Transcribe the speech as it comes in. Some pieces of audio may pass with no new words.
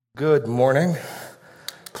Good morning.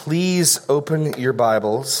 Please open your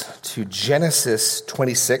Bibles to Genesis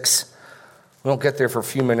 26. We won't get there for a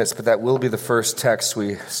few minutes, but that will be the first text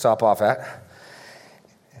we stop off at.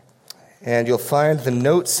 And you'll find the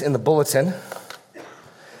notes in the bulletin.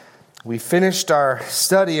 We finished our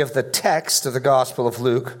study of the text of the Gospel of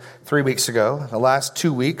Luke 3 weeks ago. The last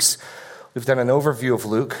 2 weeks, we've done an overview of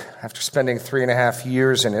Luke. After spending 3.5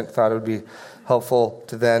 years in it, thought it would be helpful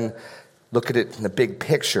to then look at it in the big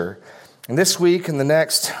picture. And this week and the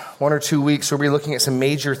next 1 or 2 weeks, we'll be looking at some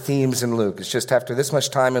major themes in Luke. It's just after this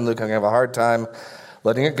much time in Luke, I'm going to have a hard time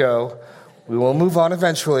letting it go. We will move on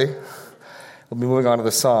eventually. We'll be moving on to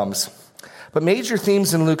the Psalms. But major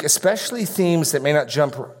themes in Luke, especially themes that may not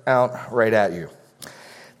jump out right at you.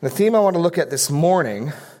 The theme I want to look at this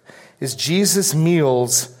morning is Jesus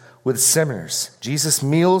meals with sinners. Jesus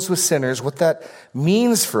meals with sinners, what that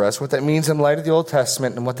means for us, what that means in light of the Old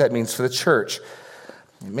Testament, and what that means for the church.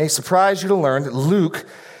 It may surprise you to learn that Luke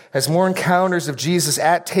has more encounters of Jesus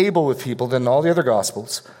at table with people than all the other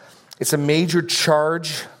Gospels. It's a major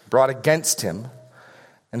charge brought against him.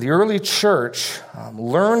 And the early church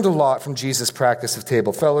learned a lot from Jesus' practice of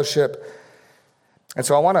table fellowship. And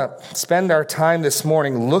so I want to spend our time this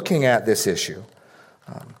morning looking at this issue.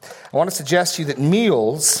 I want to suggest to you that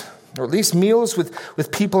meals, or at least meals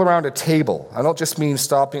with people around a table, I don't just mean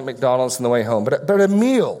stopping at McDonald's on the way home, but a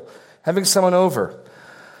meal, having someone over.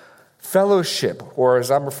 Fellowship, or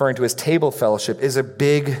as I'm referring to as table fellowship, is a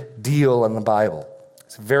big deal in the Bible.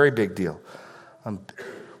 It's a very big deal. We're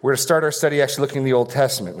going to start our study actually looking in the Old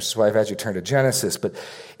Testament, which is why I've had you turn to Genesis, but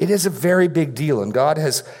it is a very big deal, and God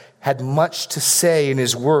has had much to say in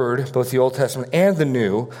his word, both the Old Testament and the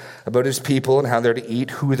New, about his people and how they're to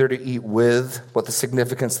eat, who they're to eat with, what the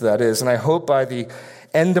significance of that is. And I hope by the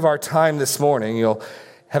end of our time this morning, you'll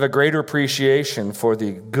have a greater appreciation for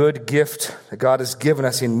the good gift that God has given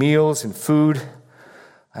us in meals and food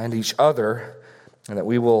and each other, and that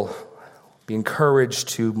we will be encouraged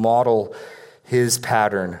to model his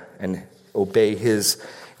pattern and obey his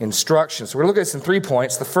instructions. So we're going to look at this in 3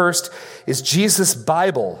 points. The first is Jesus'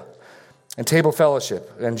 Bible and table fellowship.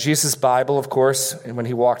 And Jesus' Bible, of course, when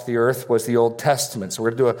he walked the earth, was the Old Testament. So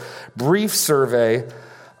we're going to do a brief survey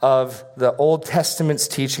of the Old Testament's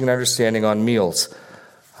teaching and understanding on meals.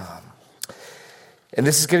 And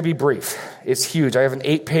this is going to be brief. It's huge. I have an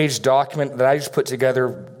 8-page document that I just put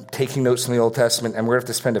together, taking notes from the Old Testament, and we're going to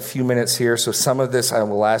have to spend a few minutes here. So some of this I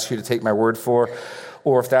will ask you to take my word for,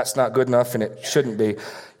 or if that's not good enough, and it shouldn't be,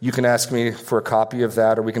 you can ask me for a copy of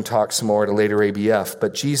that, or we can talk some more at a later ABF.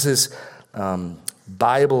 But Jesus'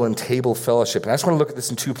 Bible and table fellowship. And I just want to look at this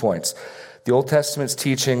in 2 points. The Old Testament's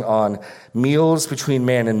teaching on meals between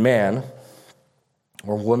man and man,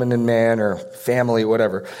 or woman and man, or family,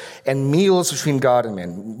 whatever, and meals between God and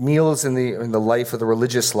man, meals in the life of the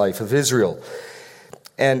religious life of Israel.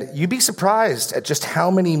 And you'd be surprised at just how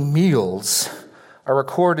many meals are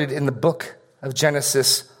recorded in the book of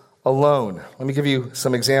Genesis alone. Let me give you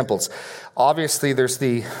some examples. Obviously, there's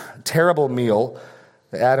the terrible meal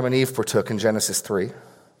that Adam and Eve partook in Genesis 3.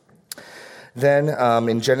 Then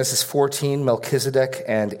in Genesis 14, Melchizedek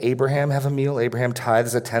and Abraham have a meal. Abraham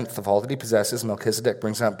tithes 1/10 of all that he possesses. Melchizedek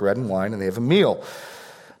brings out bread and wine, and they have a meal.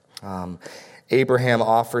 Abraham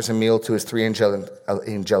offers a meal to his 3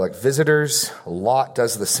 angelic visitors. Lot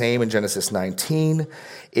does the same in Genesis 19.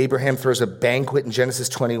 Abraham throws a banquet in Genesis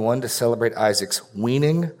 21 to celebrate Isaac's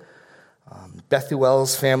weaning.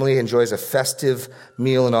 Bethuel's family enjoys a festive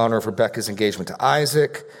meal in honor of Rebekah's engagement to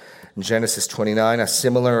Isaac. In Genesis 29, a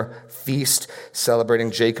similar feast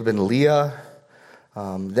celebrating Jacob and Leah.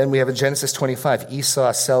 Then we have in Genesis 25,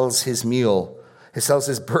 Esau sells his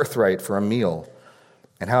birthright for a meal.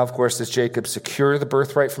 And how, of course, does Jacob secure the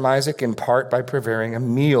birthright from Isaac? In part by preparing a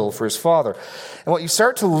meal for his father. And what you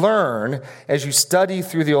start to learn as you study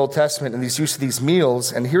through the Old Testament and these use of these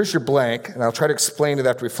meals, and here's your blank, and I'll try to explain it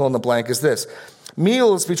after we fill in the blank, is this.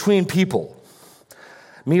 Meals between people.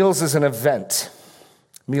 Meals is an event.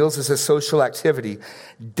 Meals is a social activity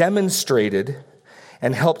demonstrated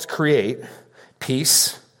and helped create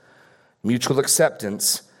peace, mutual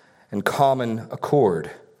acceptance, and common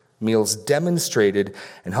accord. Meals demonstrated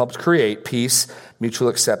and helped create peace, mutual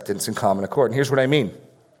acceptance, and common accord. And here's what I mean.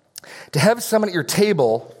 To have someone at your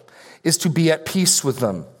table is to be at peace with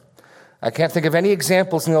them. I can't think of any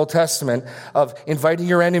examples in the Old Testament of inviting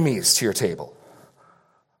your enemies to your table,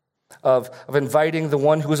 of inviting the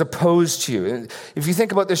one who is opposed to you. And if you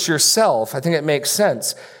think about this yourself, I think it makes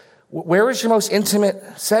sense. Where is your most intimate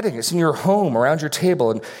setting? It's in your home, around your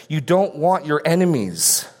table, and you don't want your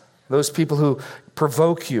enemies, those people who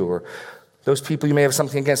provoke you, or those people you may have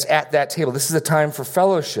something against at that table. This is a time for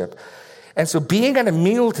fellowship. And so being at a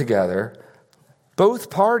meal together, both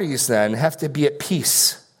parties then have to be at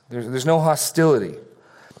peace. There's no hostility.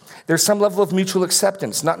 There's some level of mutual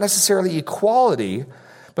acceptance, not necessarily equality,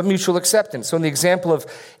 but mutual acceptance. So in the example of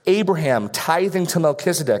Abraham tithing to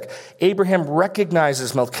Melchizedek, Abraham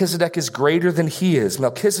recognizes Melchizedek is greater than he is.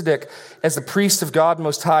 Melchizedek, as the priest of God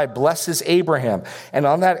Most High, blesses Abraham. And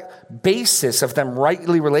on that basis of them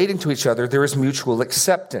rightly relating to each other, there is mutual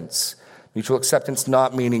acceptance. Mutual acceptance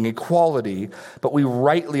not meaning equality, but we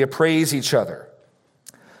rightly appraise each other.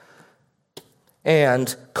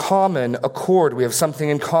 And common accord. We have something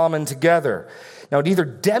in common together. Now, it either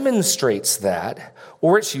demonstrates that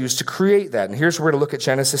or it's used to create that. And here's where to look at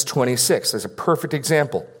Genesis 26. There's a perfect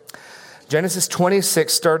example. Genesis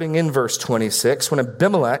 26, starting in verse 26, when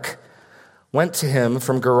Abimelech went to him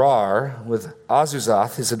from Gerar with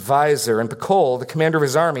Azuzath, his advisor, and Pekol, the commander of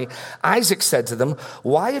his army, Isaac said to them,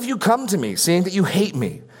 "Why have you come to me, seeing that you hate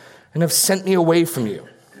me and have sent me away from you?"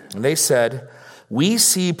 And they said, "We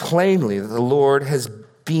see plainly that the Lord has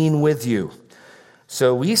been with you."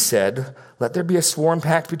 So we said, "Let there be a sworn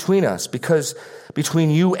pact between us, between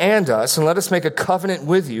you and us, and let us make a covenant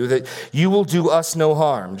with you that you will do us no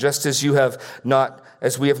harm, just as we have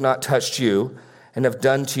not touched you, and have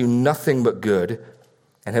done to you nothing but good,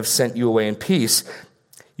 and have sent you away in peace.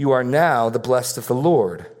 You are now the blessed of the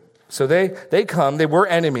Lord." So they come, they were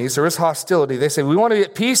enemies, there was hostility. They say, "We want to be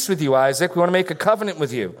at peace with you, Isaac. We want to make a covenant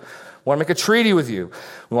with you. We want to make a treaty with you.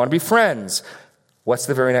 We want to be friends." What's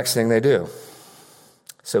the very next thing they do?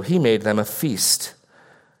 So he made them a feast.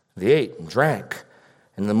 They ate and drank.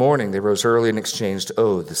 In the morning they rose early and exchanged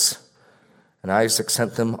oaths. And Isaac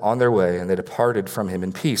sent them on their way, and they departed from him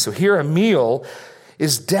in peace. So here a meal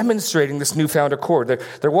is demonstrating this newfound accord.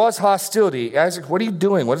 There was hostility. Isaac, what are you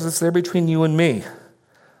doing? What is this there between you and me?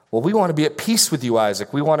 Well, we want to be at peace with you,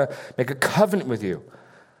 Isaac. We want to make a covenant with you.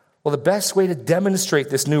 Well, the best way to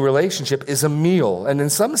demonstrate this new relationship is a meal. And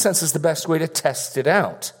in some senses, the best way to test it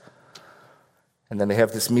out. And then they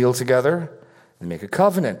have this meal together and make a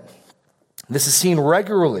covenant. This is seen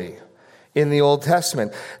regularly in the Old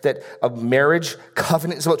Testament, that a marriage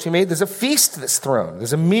covenant is about to be made. There's a feast that's thrown.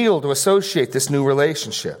 There's a meal to associate this new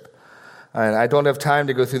relationship. And I don't have time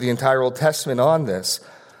to go through the entire Old Testament on this.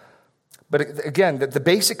 But again, the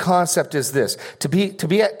basic concept is this: to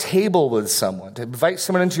be at table with someone, to invite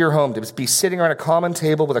someone into your home, to be sitting around a common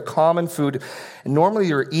table with a common food. And normally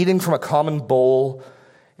you're eating from a common bowl.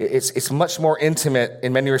 It's much more intimate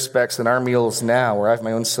in many respects than our meals now, where I have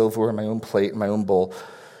my own silverware, my own plate, and my own bowl.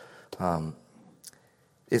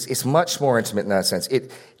 It's much more intimate in that sense. It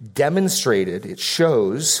demonstrated, it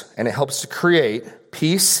shows, and it helps to create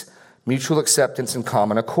peace, mutual acceptance, and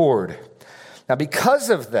common accord. Now, because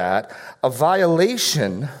of that, a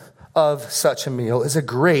violation of such a meal is a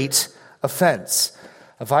great offense.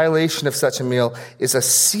 A violation of such a meal is a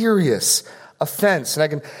serious offense. And I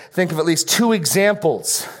can think of at least two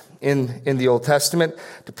examples in the Old Testament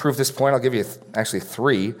to prove this point. I'll give you actually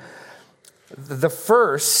three. The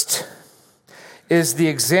first is the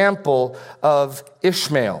example of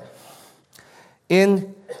Ishmael.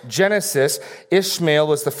 In Genesis, Ishmael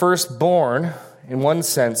was the firstborn, in one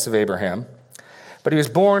sense, of Abraham. But he was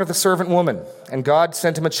born of the servant woman, and God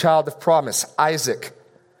sent him a child of promise, Isaac.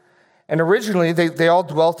 And originally, they all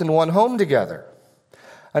dwelt in one home together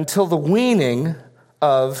until the weaning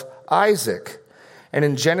of Isaac. And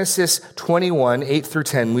in Genesis 21, 8 through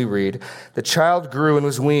 10, we read, "The child grew and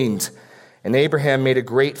was weaned, and Abraham made a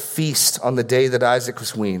great feast on the day that Isaac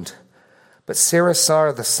was weaned. But Sarah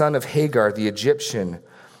saw the son of Hagar, the Egyptian,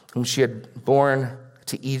 whom she had borne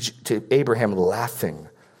to Abraham, laughing."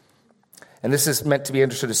 And this is meant to be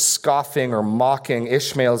understood as scoffing or mocking.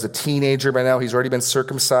 Ishmael is a teenager by now. He's already been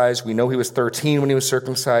circumcised. We know he was 13 when he was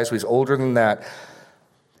circumcised. He's older than that.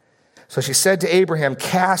 So she said to Abraham,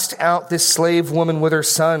 "Cast out this slave woman with her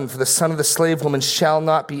son, for the son of the slave woman shall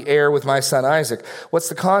not be heir with my son Isaac." What's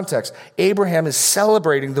the context? Abraham is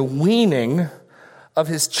celebrating the weaning of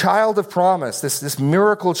his child of promise, this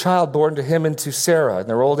miracle child born to him and to Sarah in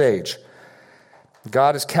their old age.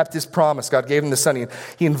 God has kept his promise. God gave him the son.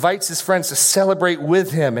 He invites his friends to celebrate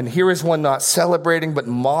with him. And here is one not celebrating, but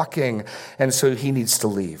mocking. And so he needs to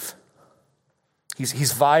leave.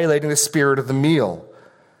 He's violating the spirit of the meal.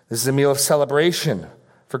 This is a meal of celebration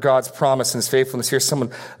for God's promise and his faithfulness. Here's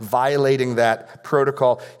someone violating that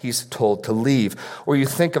protocol. He's told to leave. Or you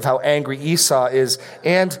think of how angry Esau is,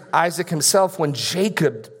 and Isaac himself, when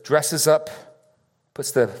Jacob dresses up,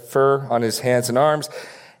 puts the fur on his hands and arms,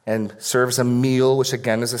 and serves a meal, which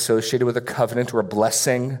again is associated with a covenant or a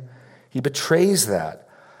blessing. He betrays that.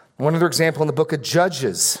 One other example in the book of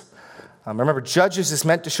Judges. Remember, Judges is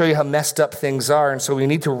meant to show you how messed up things are, and so we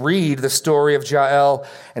need to read the story of Jael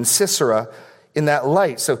and Sisera in that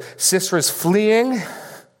light. So Sisera's fleeing,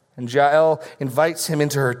 and Jael invites him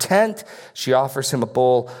into her tent. She offers him a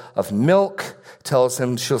bowl of milk, tells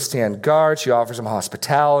him she'll stand guard. She offers him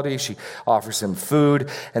hospitality. She offers him food,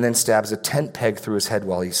 and then stabs a tent peg through his head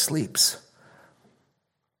while he sleeps.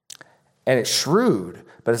 And it's shrewd,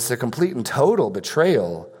 but it's a complete and total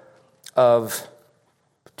betrayal of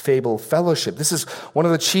fable fellowship. This is one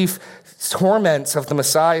of the chief torments of the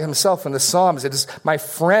Messiah himself in the Psalms. It is my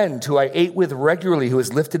friend who I ate with regularly, who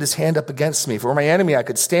has lifted his hand up against me. If it were my enemy, I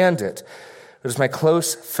could stand it. It is my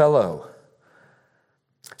close fellow.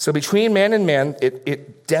 So between man and man,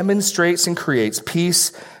 it demonstrates and creates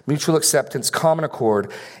peace, mutual acceptance, common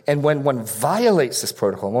accord. And when one violates this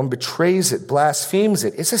protocol, one betrays it, blasphemes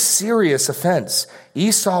it, it's a serious offense.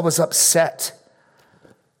 Esau was upset.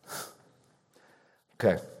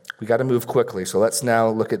 Okay, we got to move quickly. So let's now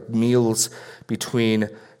look at meals between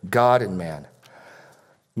God and man.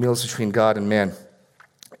 Meals between God and man.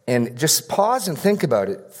 And just pause and think about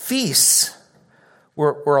it. Feasts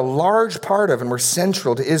were a large part of and were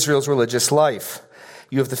central to Israel's religious life.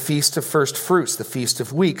 You have the Feast of First Fruits, the Feast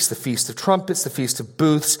of Weeks, the Feast of Trumpets, the Feast of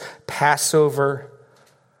Booths, Passover.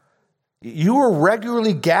 You were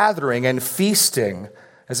regularly gathering and feasting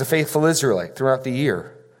as a faithful Israelite throughout the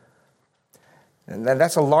year. And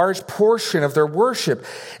that's a large portion of their worship.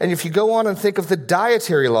 And if you go on and think of the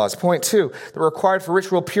dietary laws, point 2, that were required for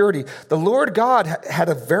ritual purity, the Lord God had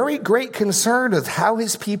a very great concern with how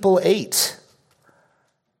his people ate.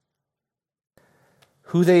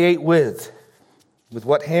 Who they ate with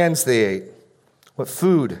what hands they ate, what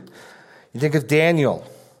food. You think of Daniel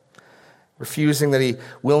refusing that he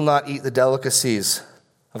will not eat the delicacies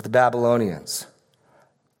of the Babylonians,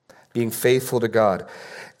 being faithful to God.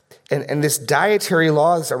 And this dietary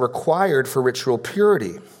laws are required for ritual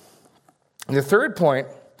purity. And the third point,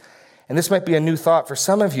 and this might be a new thought for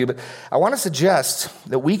some of you, but I want to suggest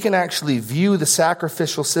that we can actually view the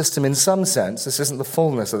sacrificial system in some sense, this isn't the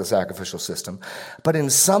fullness of the sacrificial system, but in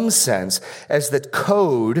some sense as the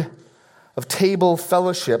code of table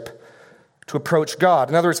fellowship to approach God.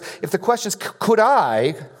 In other words, if the question is, could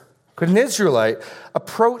an Israelite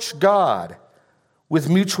approach God with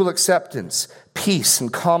mutual acceptance, peace,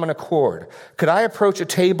 and common accord? Could I approach a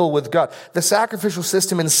table with God? The sacrificial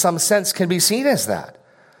system in some sense can be seen as that.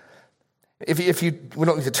 We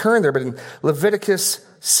don't need to turn there, but in Leviticus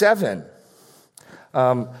 7,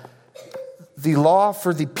 the law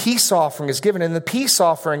for the peace offering is given. In the peace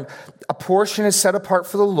offering, a portion is set apart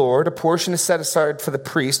for the Lord, a portion is set aside for the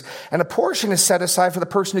priest, and a portion is set aside for the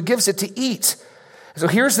person who gives it to eat. So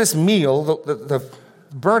here's this meal. The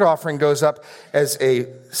burnt offering goes up as a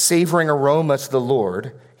savoring aroma to the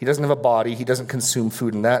Lord. He doesn't have a body. He doesn't consume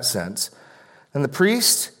food in that sense. And the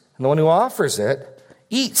priest and the one who offers it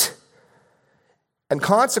eat. And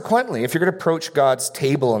consequently, if you're going to approach God's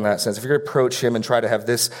table in that sense, if you're going to approach him and try to have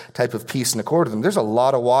this type of peace and accord with him, there's a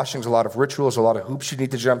lot of washings, a lot of rituals, a lot of hoops you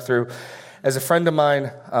need to jump through. As a friend of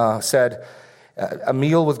mine said, a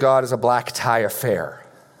meal with God is a black tie affair.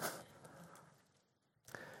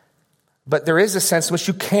 But there is a sense in which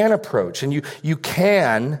you can approach, and you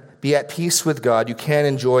can be at peace with God. You can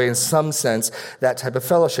enjoy, in some sense, that type of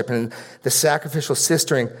fellowship. And the sacrificial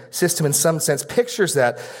system, in some sense, pictures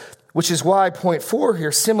that, which is why point 4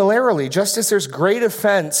 here, similarly, just as there's great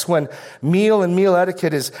offense when meal and meal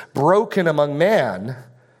etiquette is broken among man,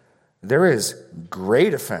 there is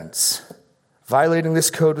great offense. Violating this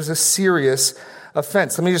code was a serious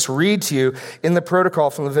offense. Let me just read to you in the protocol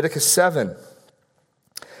from Leviticus 7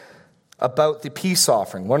 about the peace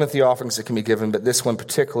offering. One of the offerings that can be given, but this one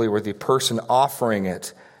particularly where the person offering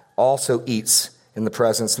it also eats in the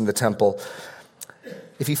presence in the temple.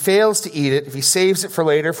 If he fails to eat it, if he saves it for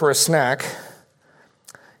later for a snack,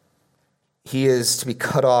 he is to be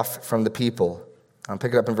cut off from the people. I'll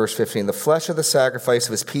pick it up in verse 15. The flesh of the sacrifice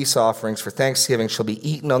of his peace offerings for thanksgiving shall be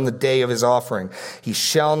eaten on the day of his offering. He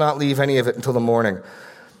shall not leave any of it until the morning.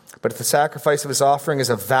 But if the sacrifice of his offering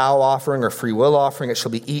is a vow offering or free will offering, it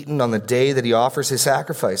shall be eaten on the day that he offers his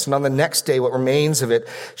sacrifice. And on the next day, what remains of it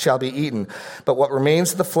shall be eaten. But what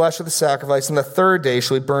remains of the flesh of the sacrifice on the third day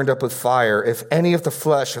shall be burned up with fire. If any of the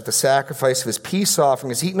flesh of the sacrifice of his peace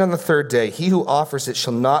offering is eaten on the third day, he who offers it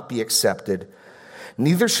shall not be accepted.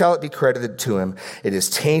 Neither shall it be credited to him. It is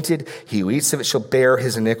tainted. He who eats of it shall bear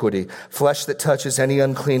his iniquity. Flesh that touches any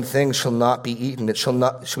unclean thing shall not be eaten. It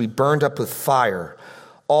shall be burned up with fire.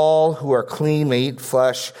 All who are clean may eat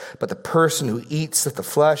flesh, but the person who eats of the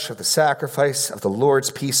flesh of the sacrifice of the Lord's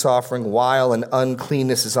peace offering while an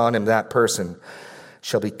uncleanness is on him, that person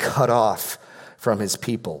shall be cut off from his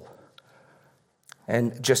people.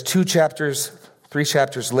 And just 3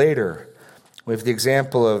 chapters later, we have the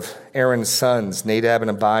example of Aaron's sons, Nadab and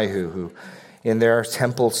Abihu, who in their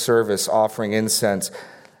temple service offering incense,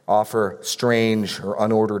 offer strange or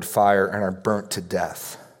unordered fire and are burnt to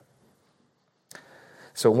death.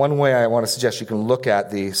 So one way I want to suggest you can look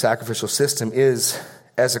at the sacrificial system is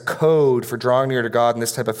as a code for drawing near to God in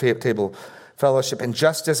this type of table fellowship. And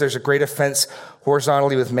just as there's a great offense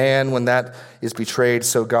horizontally with man when that is betrayed,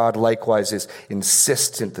 so God likewise is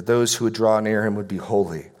insistent that those who would draw near him would be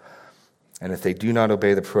holy. And if they do not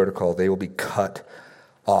obey the protocol, they will be cut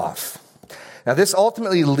off. Now, this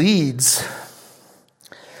ultimately leads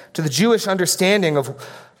to the Jewish understanding of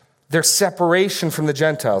their separation from the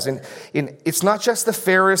Gentiles. And it's not just the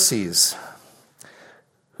Pharisees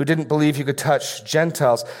who didn't believe you could touch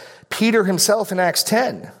Gentiles. Peter himself in Acts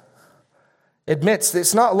 10 admits that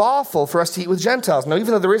it's not lawful for us to eat with Gentiles. Now,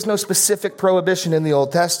 even though there is no specific prohibition in the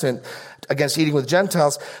Old Testament against eating with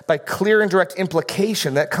Gentiles, by clear and direct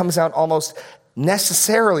implication, that comes out almost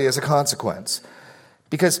necessarily as a consequence.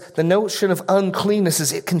 Because the notion of uncleanness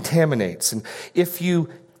is it contaminates. And if you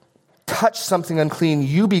touch something unclean,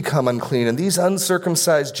 you become unclean. And these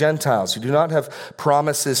uncircumcised Gentiles who do not have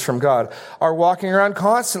promises from God are walking around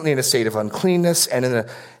constantly in a state of uncleanness and in a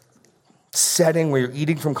setting where you're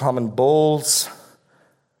eating from common bowls.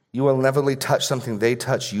 You will inevitably touch something they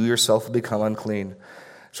touch. You yourself will become unclean.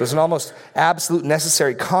 So as an almost absolute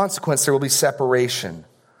necessary consequence, there will be separation.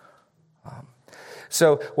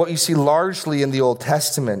 So what you see largely in the Old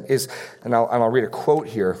Testament is, and I'll read a quote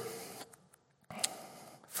here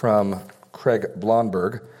from Craig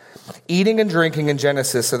Blomberg, eating and drinking in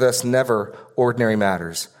Genesis are thus never ordinary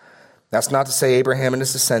matters. That's not to say Abraham and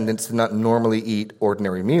his descendants did not normally eat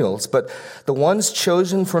ordinary meals, but the ones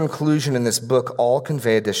chosen for inclusion in this book all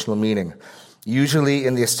convey additional meaning, usually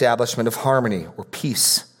in the establishment of harmony or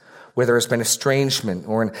peace, where there has been estrangement,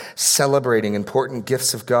 or in celebrating important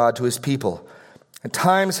gifts of God to his people. At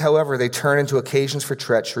times, however, they turn into occasions for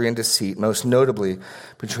treachery and deceit, most notably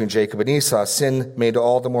between Jacob and Esau, sin made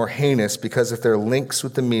all the more heinous because of their links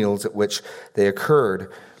with the meals at which they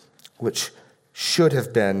occurred, which should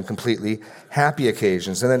have been completely happy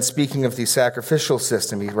occasions. And then speaking of the sacrificial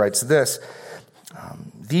system, he writes this,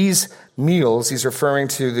 these meals, he's referring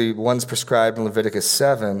to the ones prescribed in Leviticus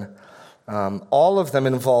 7, all of them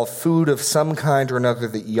involve food of some kind or another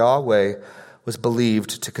that Yahweh was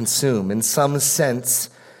believed to consume. In some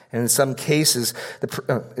sense, and in some cases,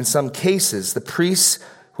 the priests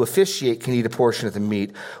who officiate can eat a portion of the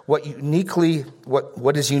meat. What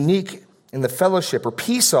is unique in the fellowship or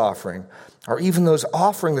peace offering are even those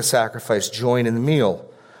offering the sacrifice join in the meal.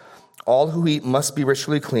 All who eat must be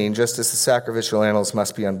ritually clean, just as the sacrificial animals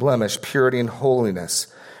must be unblemished. Purity and holiness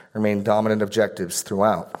remain dominant objectives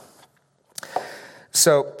throughout.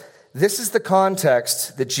 So, this is the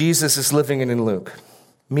context that Jesus is living in Luke.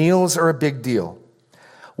 Meals are a big deal.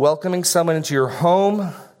 Welcoming someone into your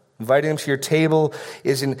home, inviting them to your table,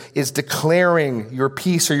 is declaring your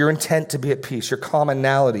peace or your intent to be at peace, your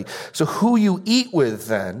commonality. So who you eat with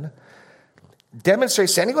then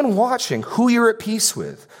demonstrates to anyone watching who you're at peace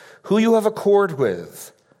with, who you have accord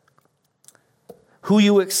with, who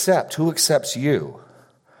you accept, who accepts you.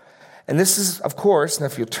 And this is, of course, now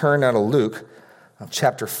if you turn now to Luke,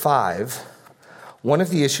 chapter 5, one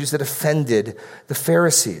of the issues that offended the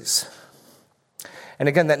Pharisees. And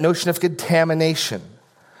again, that notion of contamination.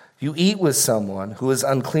 You eat with someone who is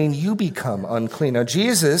unclean, you become unclean. Now,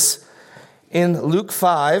 Jesus, in Luke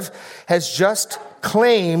 5, has just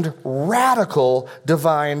claimed radical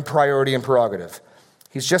divine priority and prerogative.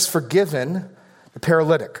 He's just forgiven the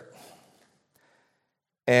paralytic.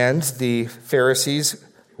 And the Pharisees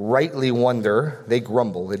rightly wonder, they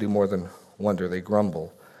grumble, they do more than wonder, they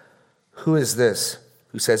grumble. Who is this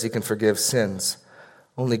who says he can forgive sins?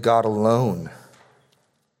 Only God alone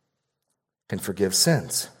can forgive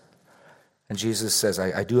sins. And Jesus says,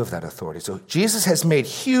 I do have that authority. So Jesus has made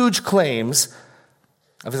huge claims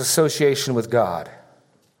of his association with God.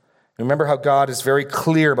 Remember how God is very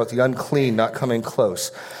clear about the unclean not coming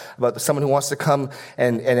close, about someone who wants to come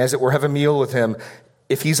and as it were, have a meal with him.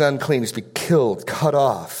 If he's unclean, he's to be killed, cut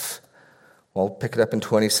off. Well, pick it up in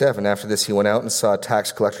 27. After this, he went out and saw a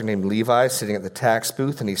tax collector named Levi sitting at the tax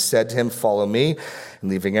booth, and he said to him, "Follow me." And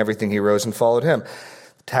leaving everything, he rose and followed him.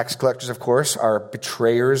 The tax collectors, of course, are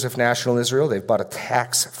betrayers of national Israel. They've bought a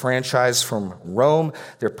tax franchise from Rome.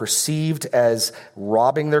 They're perceived as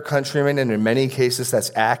robbing their countrymen, and in many cases,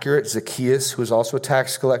 that's accurate. Zacchaeus, who is also a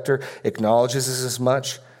tax collector, acknowledges as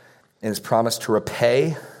much and is promised to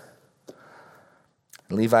repay.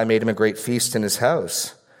 Levi made him a great feast in his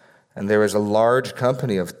house. And there was a large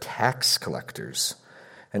company of tax collectors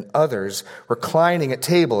and others reclining at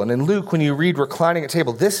table. And in Luke, when you read reclining at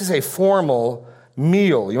table, this is a formal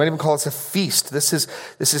meal. You might even call this a feast. This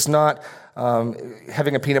is not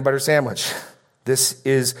having a peanut butter sandwich. This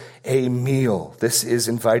is a meal. This is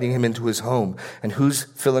inviting him into his home. And who's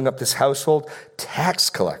filling up this household? Tax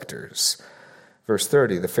collectors. Verse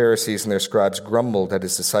 30, the Pharisees and their scribes grumbled at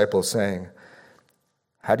his disciples, saying,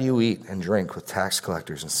 "How do you eat and drink with tax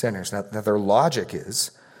collectors and sinners?" Now their logic is,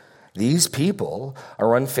 these people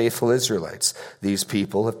are unfaithful Israelites. These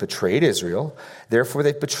people have betrayed Israel. Therefore,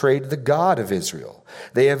 they've betrayed the God of Israel.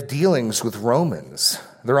 They have dealings with Romans.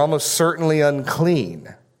 They're almost certainly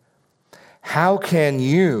unclean. How can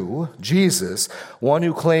you, Jesus, one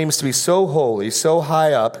who claims to be so holy, so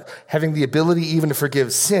high up, having the ability even to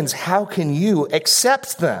forgive sins, how can you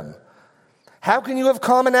accept them? How can you have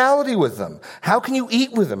commonality with them? How can you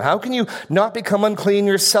eat with them? How can you not become unclean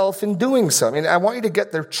yourself in doing so? I mean, I want you to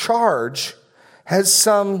get their charge has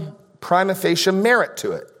some prima facie merit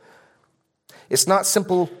to it. It's not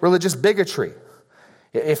simple religious bigotry.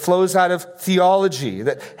 It flows out of theology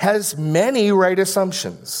that has many right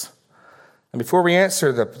assumptions. And before we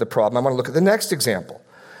answer the problem, I want to look at the next example.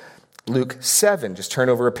 Luke 7. Just turn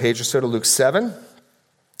over a page or so to Luke 7.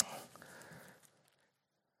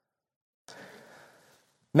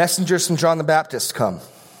 Messengers from John the Baptist come.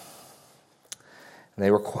 And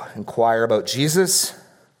they inquire about Jesus.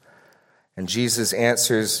 And Jesus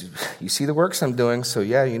answers, "You see the works I'm doing, so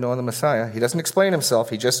yeah, you know I'm the Messiah." He doesn't explain himself.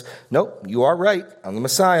 He just, "Nope, you are right. I'm the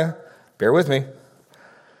Messiah. Bear with me."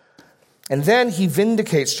 And then he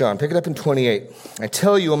vindicates John. Pick it up in 28. "I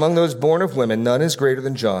tell you, among those born of women, none is greater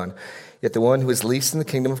than John. Yet the one who is least in the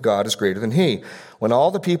kingdom of God is greater than he." When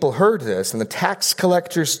all the people heard this, and the tax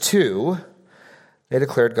collectors too, they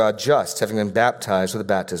declared God just, having been baptized with the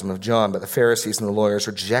baptism of John. But the Pharisees and the lawyers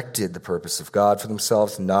rejected the purpose of God for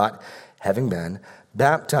themselves, not having been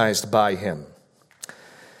baptized by him.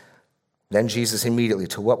 Then Jesus immediately,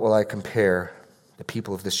 "To what will I compare the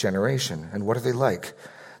people of this generation? And what are they like?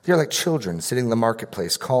 They are like children sitting in the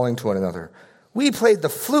marketplace, calling to one another. 'We played the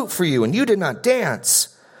flute for you, and you did not dance.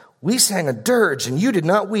 We sang a dirge, and you did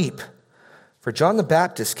not weep.' For John the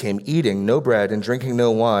Baptist came eating no bread and drinking no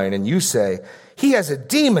wine, and you say, 'He has a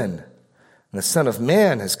demon.' And the Son of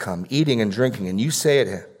Man has come eating and drinking, and you say to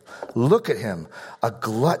him, 'Look at him, a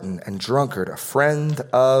glutton and drunkard, a friend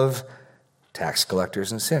of tax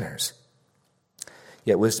collectors and sinners.'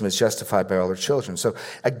 Yet wisdom is justified by all her children." So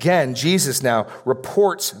again, Jesus now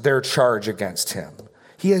reports their charge against him.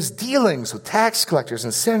 He has dealings with tax collectors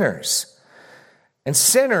and sinners. And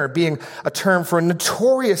sinner being a term for a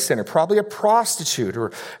notorious sinner, probably a prostitute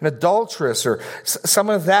or an adulteress or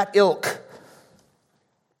someone of that ilk.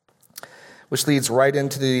 Which leads right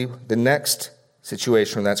into the next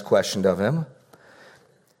situation when that's questioned of him.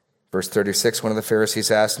 Verse 36, one of the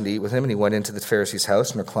Pharisees asked him to eat with him, and he went into the Pharisee's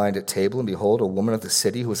house and reclined at table. And behold, a woman of the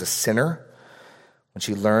city who was a sinner, when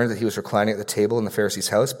she learned that he was reclining at the table in the Pharisee's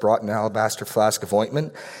house, brought an alabaster flask of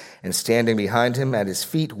ointment, and standing behind him at his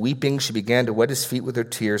feet, weeping, she began to wet his feet with her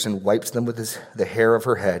tears and wiped them with the hair of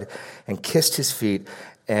her head, and kissed his feet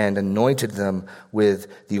and anointed them with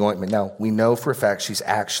the ointment. Now, we know for a fact she's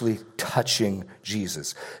actually touching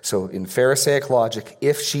Jesus. So in Pharisaic logic,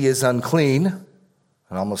 if she is unclean,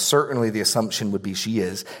 and almost certainly the assumption would be she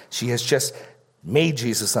has just made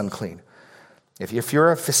Jesus unclean. If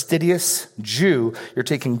you're a fastidious Jew, you're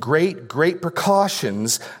taking great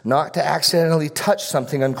precautions not to accidentally touch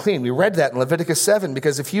something unclean. We read that in Leviticus 7,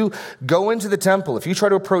 because if you go into the temple, if you try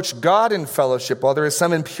to approach God in fellowship while there is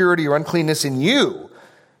some impurity or uncleanness in you,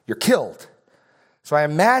 you're killed. So I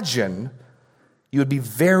imagine you would be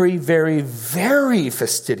very, very, very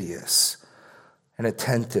fastidious and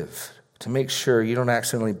attentive to make sure you don't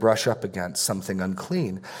accidentally brush up against something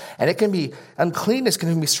unclean. And uncleanness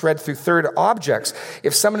can be spread through third objects.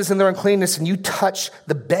 If someone is in their uncleanness and you touch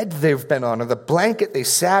the bed they've been on or the blanket they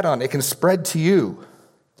sat on, it can spread to you.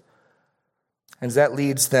 And that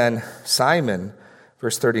leads then Simon,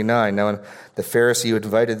 verse 39. Now when the Pharisee who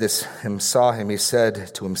invited him saw him, he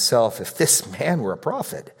said to himself, "If this man were a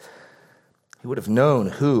prophet, he would have known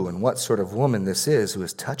who and what sort of woman this is who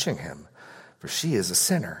is touching him, for she is a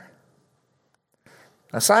sinner."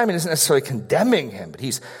 Now, Simon isn't necessarily condemning him, but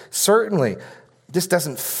he's certainly, this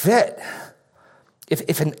doesn't fit.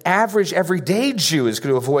 If an average, everyday Jew is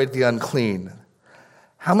going to avoid the unclean,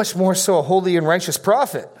 how much more so a holy and righteous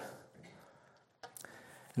prophet?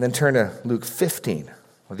 And then turn to Luke 15,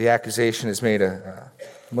 where the accusation is made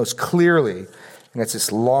most clearly, and it's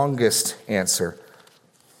its longest answer.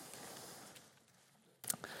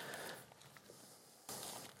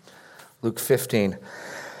 Luke 15.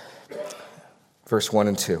 Verse 1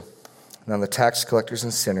 and 2. Now the tax collectors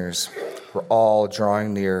and sinners were all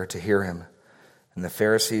drawing near to hear him. And the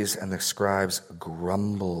Pharisees and the scribes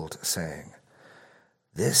grumbled, saying,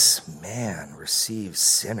 "This man receives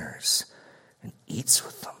sinners and eats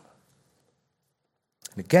with them."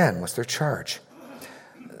 And again, what's their charge?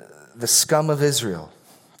 The scum of Israel,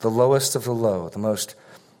 the lowest of the low, the most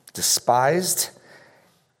despised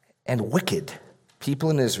and wicked people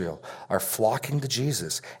in Israel are flocking to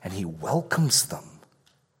Jesus, and he welcomes them.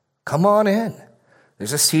 Come on in.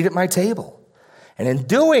 There's a seat at my table. And in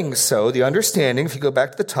doing so, the understanding, if you go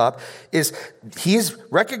back to the top, is he is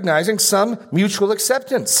recognizing some mutual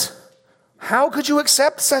acceptance. How could you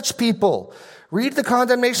accept such people? Read the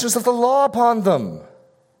condemnations of the law upon them.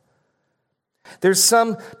 There's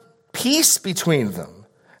some peace between them,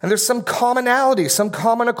 and there's some commonality, some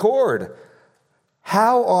common accord.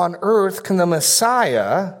 How on earth can the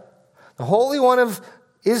Messiah, the Holy One of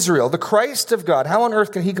Israel, the Christ of God, how on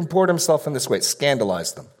earth can he comport himself in this way?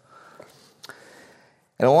 Scandalize them.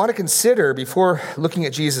 And I want to consider, before looking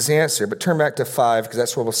at Jesus' answer, but turn back to 5, because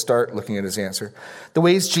that's where we'll start looking at his answer, the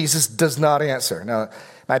ways Jesus does not answer. Now,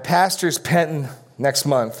 my pastor's pen next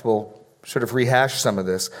month will sort of rehash some of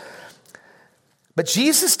this. But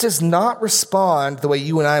Jesus does not respond the way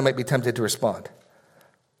you and I might be tempted to respond.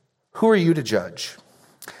 Who are you to judge?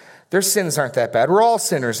 Their sins aren't that bad. We're all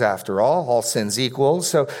sinners after all sins equal,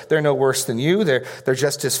 so they're no worse than you. They're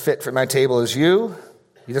just as fit for my table as you.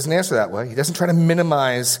 He doesn't answer that way. He doesn't try to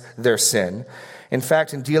minimize their sin. In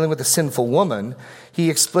fact, in dealing with a sinful woman, he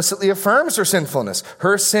explicitly affirms her sinfulness.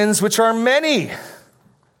 Her sins, which are many,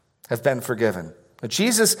 have been forgiven. Now,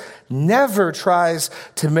 Jesus never tries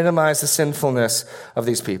to minimize the sinfulness of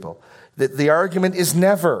these people. The argument is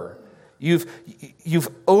never, you've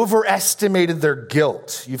overestimated their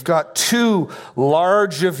guilt. You've got too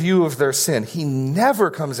large a view of their sin. He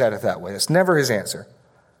never comes at it that way. That's never his answer.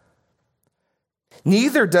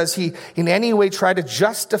 Neither does he in any way try to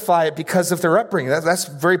justify it because of their upbringing. That's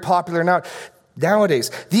very popular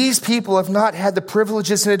nowadays. These people have not had the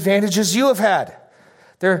privileges and advantages you have had.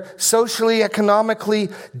 They're socially, economically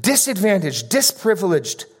disadvantaged,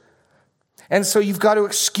 disprivileged. And so you've got to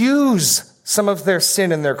excuse some of their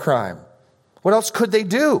sin and their crime. What else could they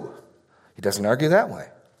do? He doesn't argue that way.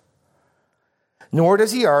 Nor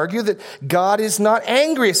does he argue that God is not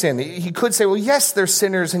angry at sin. He could say, well, yes, they're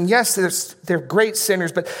sinners, and yes, they're great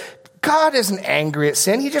sinners, but God isn't angry at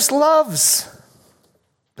sin. He just loves.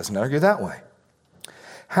 Doesn't argue that way.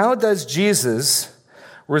 How does Jesus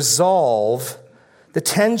resolve the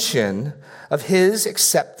tension of his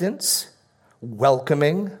acceptance,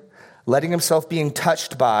 welcoming, letting himself being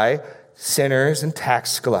touched by sinners and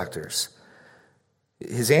tax collectors?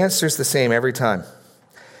 His answer is the same every time.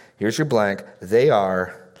 Here's your blank. They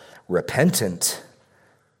are repentant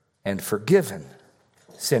and forgiven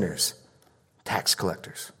sinners, tax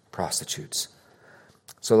collectors, prostitutes.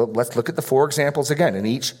 So let's look at the 4 examples again. In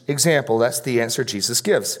each example, that's the answer Jesus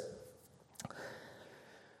gives.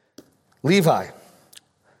 Levi,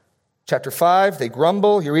 chapter 5, they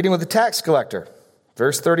grumble. You're reading with the tax collector.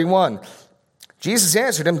 Verse 31. Jesus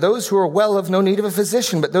answered him, "Those who are well have no need of a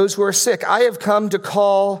physician, but those who are sick. I have come to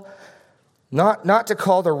call, not to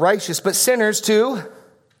call the righteous, but sinners to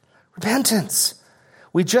repentance."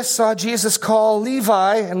 We just saw Jesus call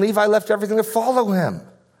Levi, and Levi left everything to follow him.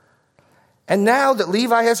 And now that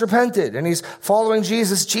Levi has repented and he's following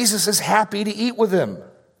Jesus, Jesus is happy to eat with him.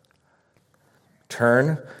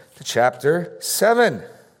 Turn to chapter 7.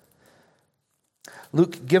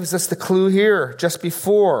 Luke gives us the clue here just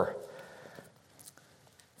before.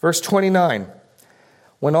 Verse 29.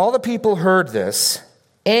 When all the people heard this,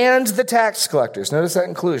 and the tax collectors, notice that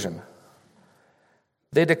inclusion,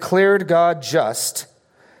 they declared God just,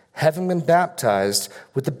 having been baptized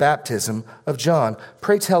with the baptism of John.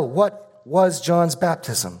 Pray tell, what was John's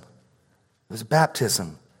baptism? It was a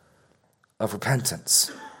baptism of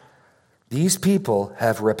repentance. These people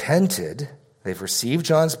have repented. They've received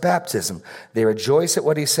John's baptism. They rejoice at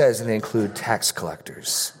what he says, and they include tax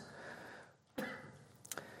collectors.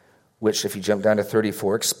 Which, if you jump down to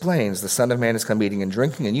 34, explains the Son of Man is come eating and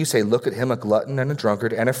drinking, and you say, look at him, a glutton and a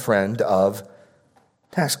drunkard and a friend of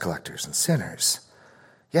tax collectors and sinners.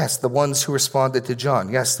 Yes, the ones who responded to John.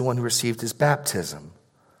 Yes, the one who received his baptism.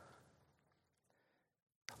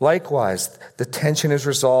 Likewise, the tension is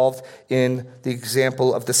resolved in the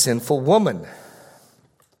example of the sinful woman.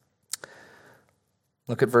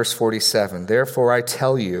 Look at verse 47. Therefore I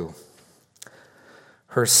tell you,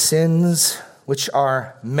 her sins, which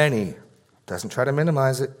are many, doesn't try to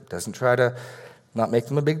minimize it, doesn't try to not make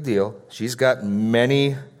them a big deal. She's got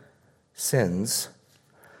many sins.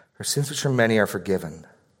 Her sins, which are many, are forgiven.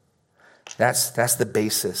 That's the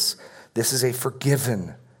basis. This is a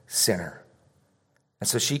forgiven sinner. And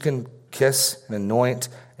so she can kiss and anoint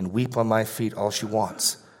and weep on my feet all she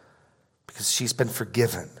wants because she's been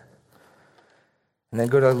forgiven. And then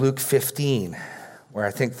go to Luke 15, where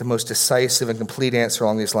I think the most decisive and complete answer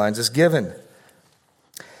along these lines is given.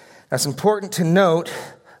 Now, it's important to note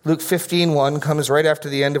Luke 15:1 comes right after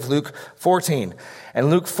the end of Luke 14. And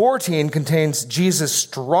Luke 14 contains Jesus'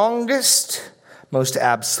 strongest, most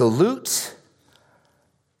absolute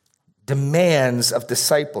demands of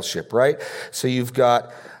discipleship, right? So you've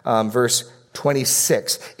got verse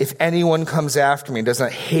 26. If anyone comes after me and does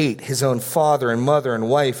not hate his own father and mother and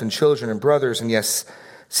wife and children and brothers and yes,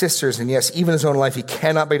 sisters, and yes, even his own life, he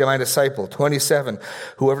cannot be my disciple. 27,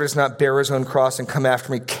 whoever does not bear his own cross and come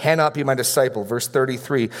after me cannot be my disciple. Verse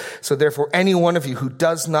 33, so therefore any one of you who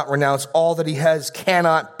does not renounce all that he has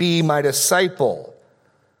cannot be my disciple.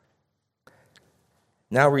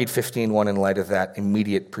 Now read 15:1 in light of that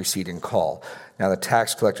immediate preceding call. Now the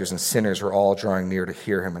tax collectors and sinners were all drawing near to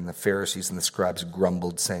hear him, and the Pharisees and the scribes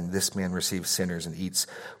grumbled, saying, this man receives sinners and eats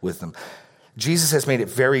with them. Jesus has made it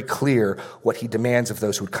very clear what he demands of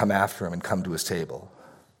those who would come after him and come to his table.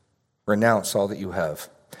 Renounce all that you have.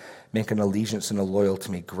 Make an allegiance and a loyalty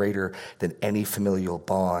to me greater than any familial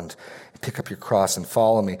bond. Pick up your cross and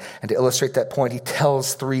follow me. And to illustrate that point, he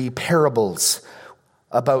tells 3 parables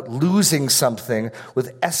about losing something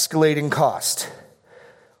with escalating cost.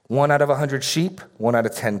 1 out of 100 sheep, 1 out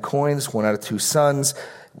of 10 coins, 1 out of 2 sons.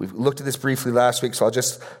 We looked at this briefly last week, so I'll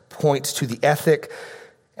just point to the ethic.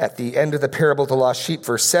 At the end of the parable of the lost sheep,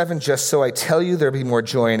 verse 7, just so I tell you, there'll be more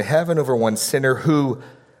joy in heaven over one sinner who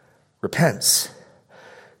repents.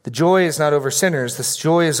 The joy is not over sinners. This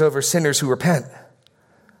joy is over sinners who repent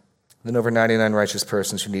than over 99 righteous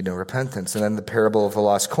persons who need no repentance. And then the parable of the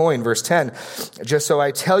lost coin, verse 10, just so I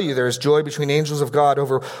tell you, there is joy between angels of God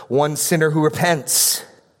over one sinner who repents.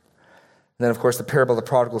 And then, of course, the parable of the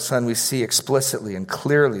prodigal son, we see explicitly and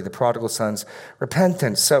clearly the prodigal son's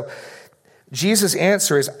repentance. So Jesus'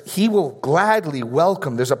 answer is he will gladly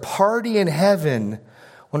welcome. There's a party in heaven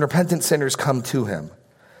when repentant sinners come to him.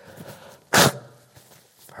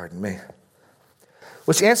 Pardon me.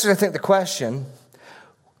 Which answers, I think, the question,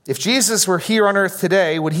 if Jesus were here on earth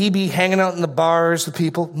today, would he be hanging out in the bars with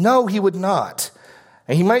people? No, he would not.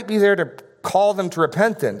 And he might be there to call them to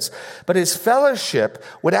repentance, but his fellowship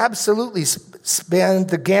would absolutely span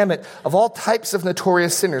the gamut of all types of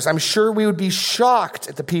notorious sinners. I'm sure we would be shocked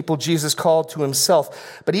at the people Jesus called to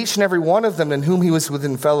himself, but each and every one of them in whom he was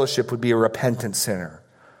within fellowship would be a repentant sinner.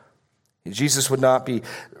 Jesus would not be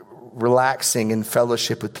relaxing in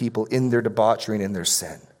fellowship with people in their debauchery and in their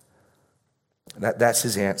sin. That's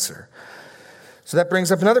his answer. So that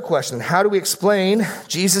brings up another question. How do we explain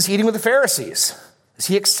Jesus eating with the Pharisees? Is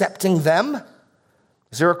he accepting them?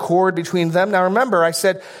 Is there a accord between them? Now remember, I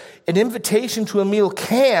said an invitation to a meal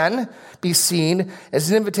can be seen as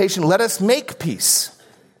an invitation, let us make peace.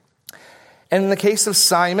 And in the case of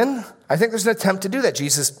Simon, I think there's an attempt to do that.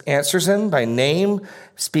 Jesus answers him by name,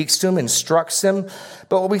 speaks to him, instructs him.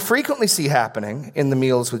 But what we frequently see happening in the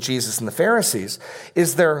meals with Jesus and the Pharisees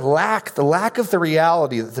is the lack of the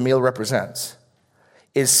reality that the meal represents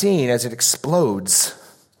is seen as it explodes,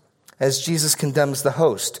 as Jesus condemns the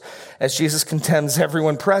host, as Jesus condemns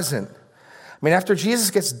everyone present. I mean, after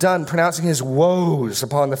Jesus gets done pronouncing his woes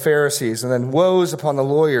upon the Pharisees and then woes upon the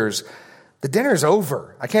lawyers, the dinner's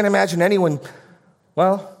over. I can't imagine anyone,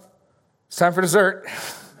 well, it's time for dessert.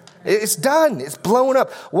 It's done. It's blown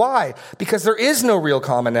up. Why? Because there is no real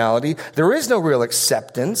commonality. There is no real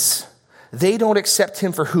acceptance. They don't accept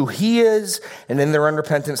him for who he is, and in their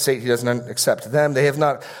unrepentant state, he doesn't accept them. They have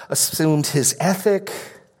not assumed his ethic.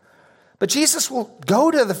 But Jesus will go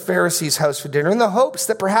to the Pharisees' house for dinner in the hopes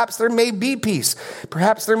that perhaps there may be peace.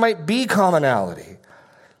 Perhaps there might be commonality.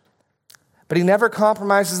 But he never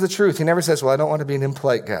compromises the truth. He never says, well, I don't want to be an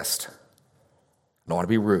impolite guest. I don't want to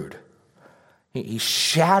be rude. He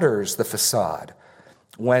shatters the facade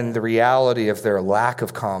when the reality of their lack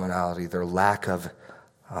of commonality, their lack of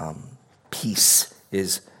peace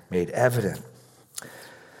is made evident.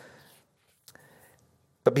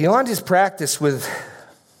 But beyond his practice with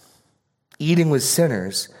eating with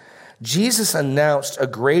sinners, Jesus announced a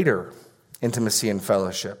greater intimacy and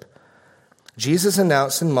fellowship. Jesus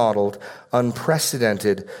announced and modeled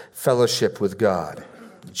unprecedented fellowship with God.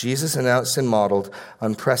 Jesus announced and modeled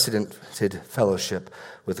unprecedented fellowship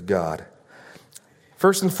with God.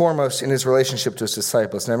 First and foremost, in his relationship to his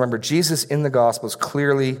disciples. Now remember, Jesus in the Gospels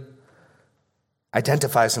clearly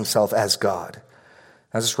identifies himself as God.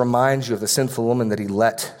 Now this reminds you of the sinful woman that he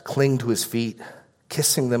let cling to his feet,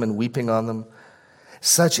 kissing them and weeping on them.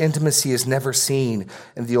 Such intimacy is never seen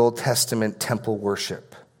in the Old Testament temple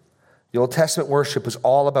worship. The Old Testament worship was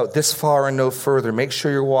all about this far and no further. Make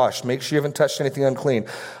sure you're washed. Make sure you haven't touched anything unclean.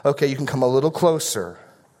 Okay, you can come a little closer.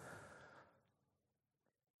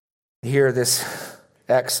 Here, this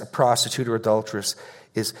ex-prostitute or adulteress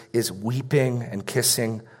is weeping and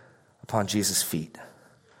kissing upon Jesus' feet.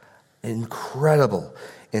 Incredible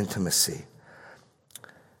intimacy.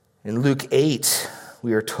 In Luke 8,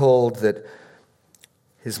 we are told that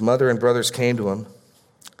his mother and brothers came to him.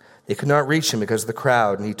 They could not reach him because of the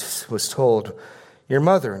crowd, and he was told, "Your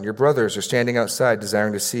mother and your brothers are standing outside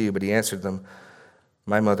desiring to see you." But he answered them,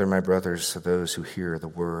 "My mother and my brothers are those who hear the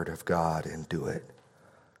word of God and do it."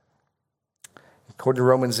 According to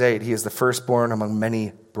Romans 8, he is the firstborn among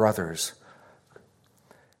many brothers.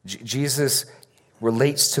 Jesus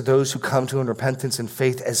relates to those who come to him in repentance and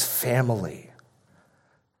faith as family.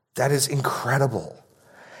 That is incredible.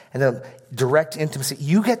 And then direct intimacy.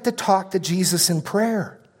 You get to talk to Jesus in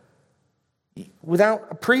prayer without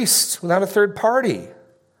a priest, without a third party.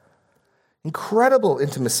 Incredible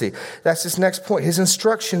intimacy. That's his next point, his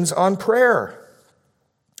instructions on prayer.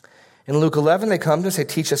 In Luke 11, they come to us, they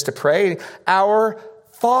teach us to pray, "Our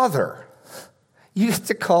Father." You get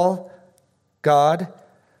to call God,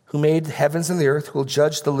 who made the heavens and the earth, who will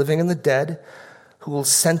judge the living and the dead, who will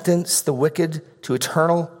sentence the wicked to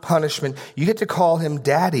eternal punishment. You get to call him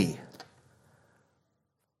Daddy.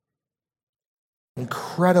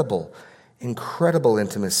 Incredible, incredible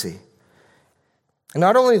intimacy. And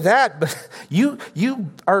not only that, but you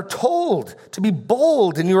are told to be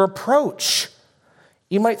bold in your approach.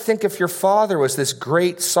 You might think if your father was this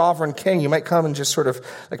great sovereign king, you might come and just sort of,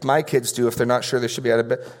 like my kids do if they're not sure they should be out of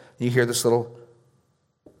bed. You hear this little,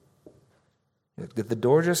 "Did the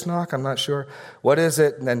door just knock? I'm not sure. What is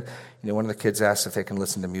it?" And then one of the kids asks if they can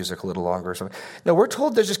listen to music a little longer or something. No, we're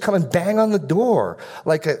told to just come and bang on the door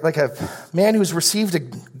like a man who's received a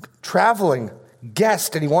traveling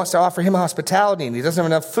guest and he wants to offer him hospitality and he doesn't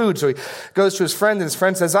have enough food. So he goes to his friend and his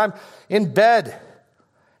friend says, "I'm in bed."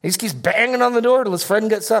 He just keeps banging on the door till his friend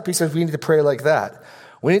gets up. He says, we need to pray like that.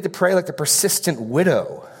 We need to pray like the persistent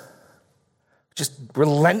widow, just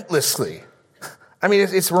relentlessly. I mean,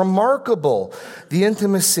 it's remarkable, the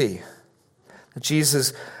intimacy that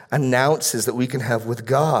Jesus announces that we can have with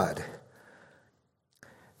God.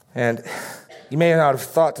 And you may not have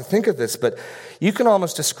thought to think of this, but you can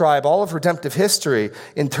almost describe all of redemptive history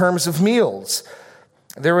in terms of meals.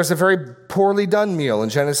 There was a very poorly done meal in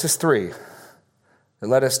Genesis 3. It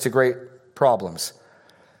led us to great problems.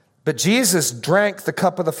 But Jesus drank the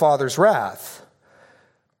cup of the Father's wrath,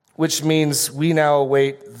 which means we now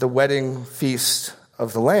await the wedding feast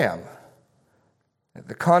of the Lamb.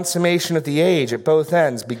 The consummation of the age at both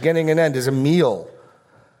ends, beginning and end, is a meal.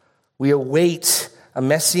 We await a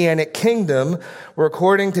messianic kingdom where,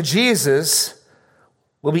 according to Jesus,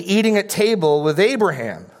 we'll be eating at table with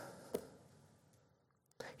Abraham.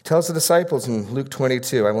 He tells the disciples in Luke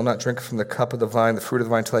 22, "I will not drink from the cup of the vine, the fruit of the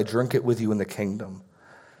vine, until I drink it with you in the kingdom."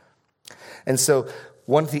 And so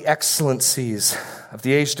one of the excellencies of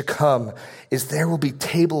the age to come is there will be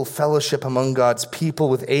table fellowship among God's people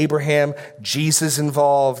with Abraham, Jesus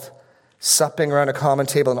involved, supping around a common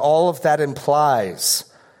table. And all that implies,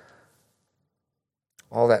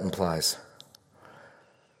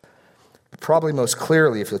 probably most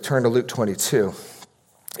clearly, if you'll turn to Luke 22,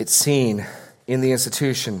 it's seen in the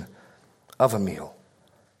institution of a meal,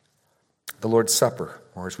 the Lord's Supper,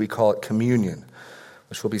 or as we call it, communion,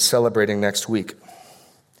 which we'll be celebrating next week.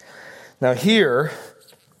 Now here,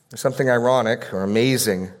 there's something ironic or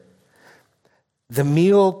amazing. The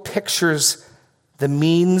meal pictures the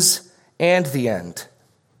means and the end.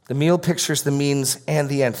 The meal pictures the means and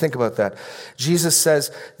the end. Think about that. Jesus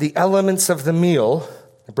says the elements of the meal,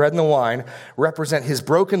 the bread and the wine, represent his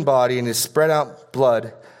broken body and his spread out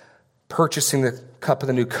blood, purchasing the cup of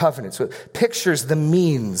the new covenant. So it pictures the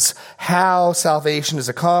means, how salvation is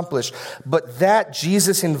accomplished. But that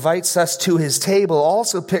Jesus invites us to his table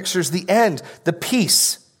also pictures the end, the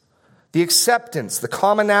peace, the acceptance, the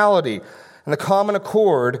commonality, and the common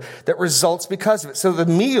accord that results because of it. So the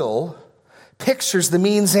meal pictures the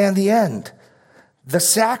means and the end, the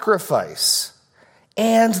sacrifice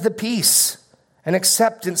and the peace and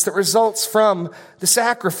acceptance that results from the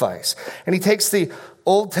sacrifice. And he takes the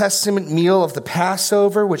Old Testament meal of the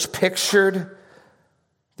Passover, which pictured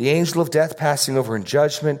the angel of death passing over in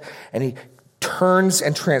judgment, and he turns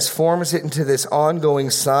and transforms it into this ongoing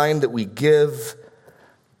sign that we give.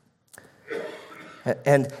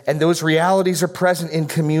 And those realities are present in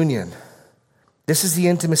communion. This is the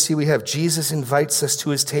intimacy we have. Jesus invites us to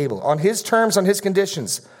his table on his terms, on his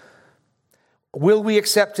conditions. Will we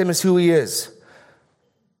accept him as who he is?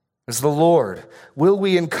 As the Lord? Will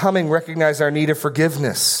we in coming recognize our need of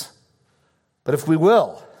forgiveness? But if we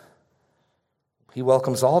will, he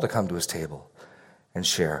welcomes all to come to his table and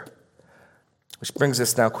share. Which brings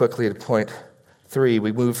us now quickly to point 3.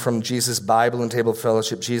 We move from Jesus' Bible and table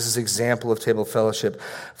fellowship, Jesus' example of table fellowship,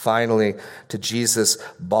 finally to Jesus'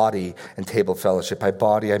 body and table fellowship. By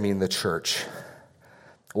body, I mean the church.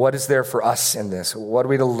 What is there for us in this? What are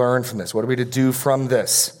we to learn from this? What are we to do from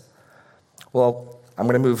this? Well, I'm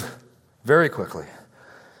going to move very quickly.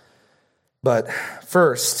 But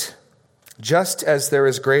first, just as there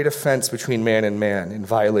is great offense between man and man in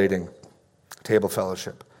violating table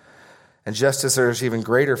fellowship, and just as there is even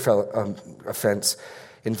greater offense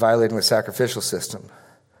in violating the sacrificial system,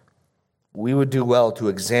 we would do well to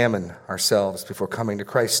examine ourselves before coming to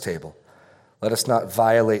Christ's table. Let us not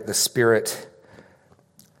violate the spirit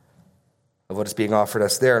of what is being offered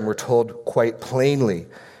us there. And we're told quite plainly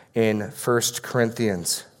in 1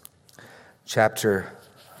 Corinthians chapter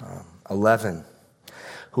 11,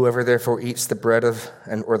 whoever therefore eats the bread of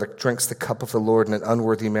or drinks the cup of the Lord in an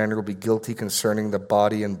unworthy manner will be guilty concerning the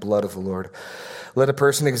body and blood of the Lord. Let a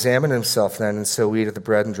person examine himself then, and so eat of the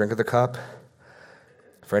bread and drink of the cup.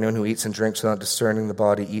 For anyone who eats and drinks without discerning the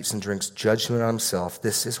body eats and drinks judgment on himself.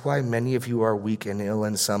 This is why many of you are weak and ill,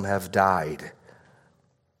 and some have died.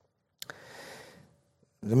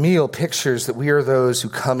 The meal pictures that we are those who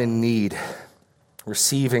come in need,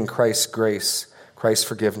 receiving Christ's grace, Christ's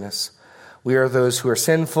forgiveness. We are those who are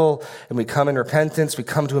sinful, and we come in repentance. We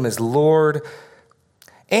come to him as Lord,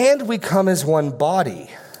 and we come as one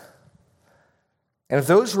body. And if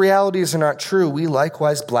those realities are not true, we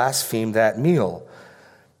likewise blaspheme that meal.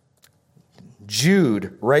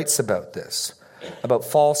 Jude writes about this, about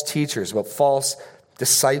false teachers, about false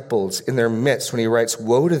disciples in their midst when he writes,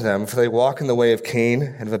 "Woe to them, for they walk in the way of Cain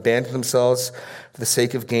and have abandoned themselves for the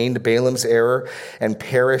sake of gain to Balaam's error and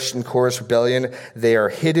perished in Korah's rebellion. They are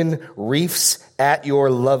hidden reefs at your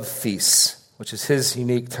love feasts," which is his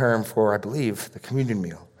unique term for, I believe, the communion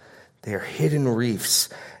meal. They are hidden reefs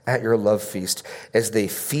at your love feast as they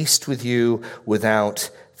feast with you without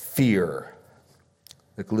fear.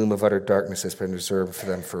 The gloom of utter darkness has been reserved for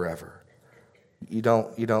them forever. You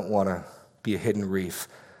don't want to be a hidden reef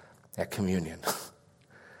at communion.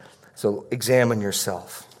 So examine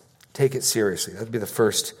yourself. Take it seriously. That would be the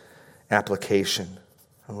first application.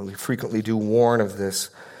 And we frequently do warn of this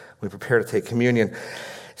when we prepare to take communion.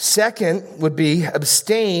 Second would be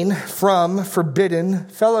abstain from forbidden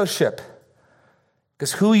fellowship.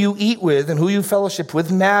 Because who you eat with and who you fellowship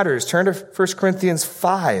with matters. Turn to 1 Corinthians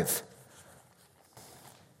 5.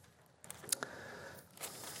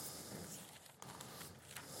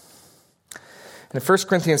 In 1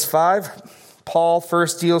 Corinthians 5, Paul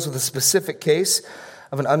first deals with a specific case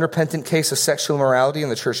of an unrepentant case of sexual immorality in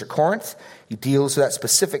the church at Corinth. He deals with that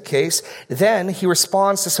specific case. Then he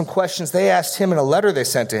responds to some questions they asked him in a letter they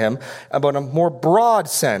sent to him about a more broad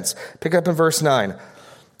sense. Pick up in verse 9.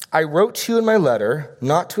 "I wrote to you in my letter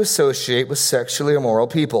not to associate with sexually immoral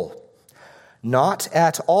people. Not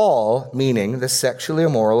at all meaning the sexually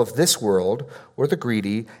immoral of this world, or the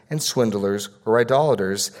greedy and swindlers or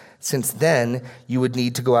idolaters, since then you would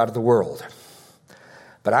need to go out of the world.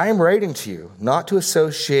 But I am writing to you not to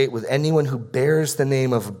associate with anyone who bears the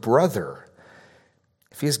name of brother,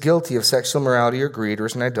 if he is guilty of sexual immorality or greed, or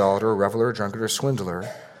is an idolater, or reveler, or drunkard, or swindler,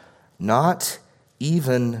 not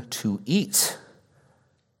even to eat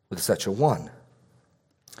with such a one.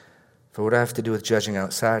 For what I have to do with judging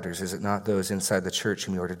outsiders, is it not those inside the church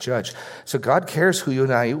whom you are to judge?" So God cares who you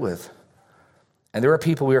and I eat with. And there are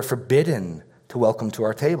people we are forbidden to welcome to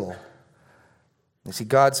our table. You see,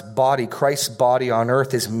 God's body, Christ's body on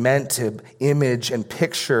earth, is meant to image and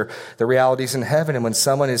picture the realities in heaven. And when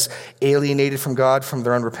someone is alienated from God from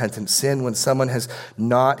their unrepentant sin, when someone has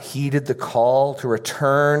not heeded the call to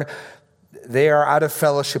return, they are out of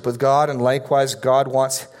fellowship with God. And likewise, God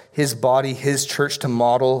wants his body, his church, to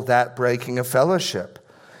model that breaking of fellowship.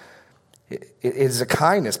 It is a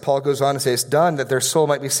kindness. Paul goes on to say it's done that their soul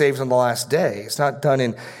might be saved on the last day. It's not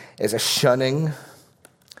done as a shunning.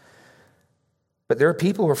 But there are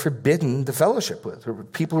people who are forbidden to fellowship with. There are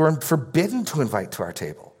people who are forbidden to invite to our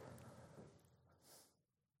table.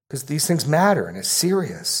 Because these things matter and it's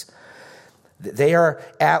serious. They are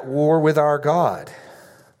at war with our God.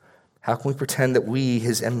 How can we pretend that we,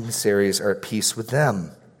 his emissaries, are at peace with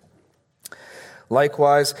them?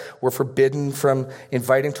 Likewise, we're forbidden from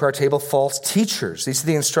inviting to our table false teachers. These are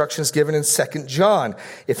the instructions given in 2 John.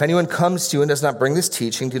 "If anyone comes to you and does not bring this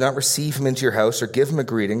teaching, do not receive him into your house or give him a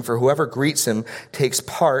greeting, for whoever greets him takes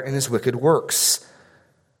part in his wicked works."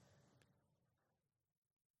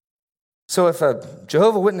 So if a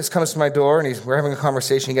Jehovah's Witness comes to my door and we're having a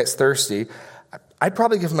conversation, he gets thirsty, I'd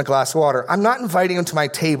probably give him a glass of water. I'm not inviting him to my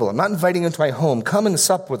table. I'm not inviting him to my home. Come and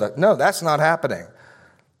sup with us. No, that's not happening.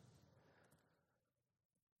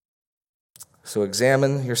 So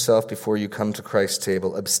examine yourself before you come to Christ's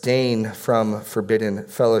table. Abstain from forbidden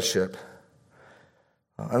fellowship.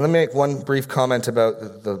 And let me make one brief comment about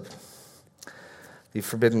the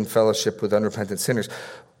forbidden fellowship with unrepentant sinners.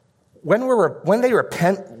 When they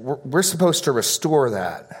repent, we're supposed to restore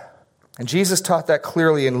that. And Jesus taught that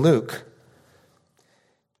clearly in Luke.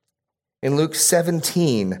 In Luke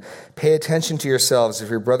 17, pay attention to yourselves. If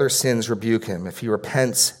your brother sins, rebuke him. If he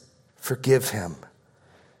repents, forgive him.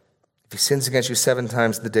 If he sins against you 7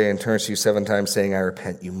 times in the day and turns to you 7 times saying, I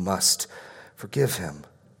repent, you must forgive him.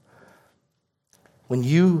 When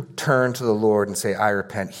you turn to the Lord and say, I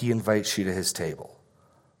repent, he invites you to his table.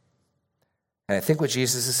 And I think what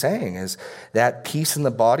Jesus is saying is that peace in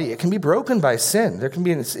the body, it can be broken by sin. There can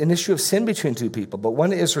be an issue of sin between two people. But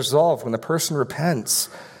when it is resolved, when the person repents,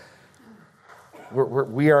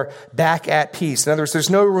 we are back at peace. In other words, there's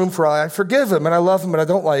no room for, I forgive him and I love him and I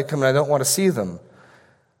don't like him and I don't want to see them.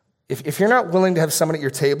 If you're not willing to have someone at your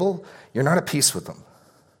table, you're not at peace with them.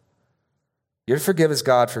 You're to forgive as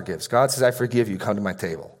God forgives. God says, I forgive you, come to my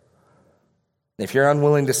table. If you're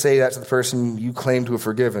unwilling to say that to the person you claim to have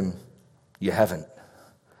forgiven, you haven't.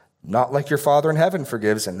 Not like your Father in heaven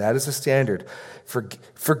forgives, and that is the standard.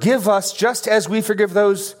 Forgive us just as we forgive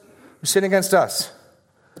those who sin against us.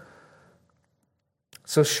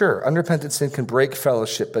 So sure, unrepentant sin can break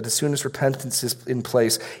fellowship, but as soon as repentance is in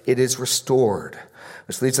place, it is restored.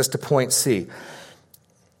 Which leads us to point C.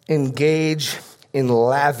 Engage in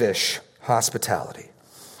lavish hospitality.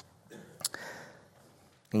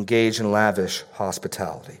 Engage in lavish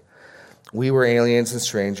hospitality. We were aliens and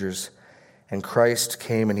strangers, and Christ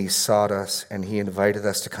came and he sought us, and he invited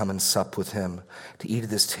us to come and sup with him, to eat at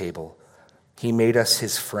this table. He made us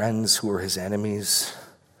his friends who were his enemies.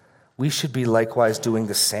 We should be likewise doing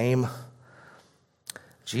the same.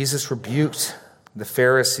 Jesus rebuked the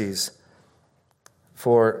Pharisees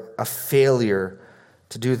for a failure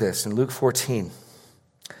to do this in Luke 14.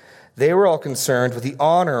 They were all concerned with the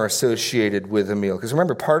honor associated with a meal. Because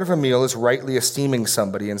remember, part of a meal is rightly esteeming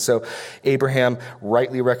somebody. And so Abraham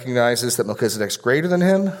rightly recognizes that Melchizedek's greater than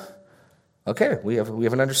him. Okay, we have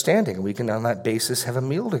an understanding. We can, on that basis, have a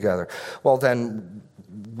meal together. Well, then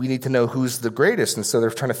we need to know who's the greatest. And so they're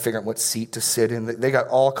trying to figure out what seat to sit in. They got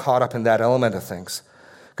all caught up in that element of things.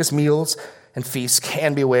 Because meals and feasts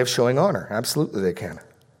can be a way of showing honor. Absolutely they can.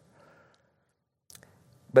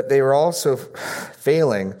 But they were also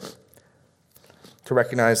failing to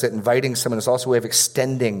recognize that inviting someone is also a way of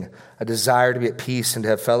extending a desire to be at peace and to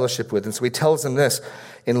have fellowship with. And so he tells them this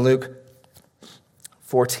in Luke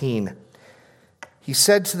 14. He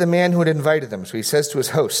said to the man who had invited them, so he says to his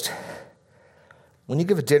host, when you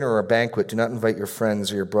give a dinner or a banquet, do not invite your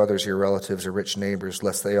friends or your brothers or your relatives or rich neighbors,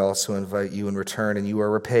 lest they also invite you in return and you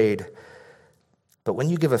are repaid. But when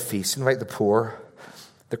you give a feast, invite the poor,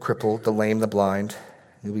 the crippled, the lame, the blind.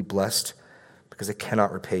 You'll be blessed because they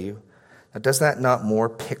cannot repay you. Now, does that not more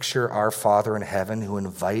picture our Father in heaven who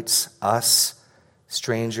invites us,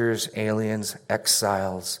 strangers, aliens,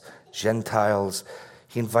 exiles, Gentiles?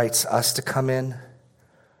 He invites us to come in.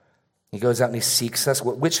 He goes out and he seeks us,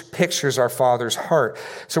 which pictures our Father's heart.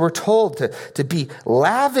 So we're told to be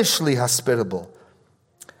lavishly hospitable.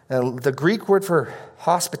 And the Greek word for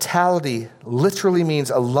hospitality literally means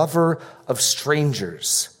a lover of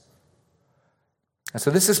strangers. And so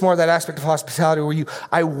this is more that aspect of hospitality where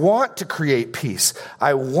I want to create peace.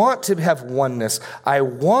 I want to have oneness. I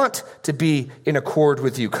want to be in accord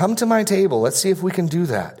with you. Come to my table. Let's see if we can do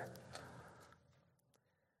that.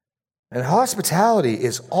 And hospitality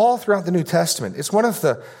is all throughout the New Testament. It's one of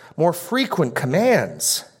the more frequent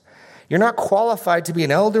commands. You're not qualified to be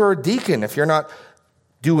an elder or deacon if you're not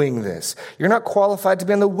doing this. You're not qualified to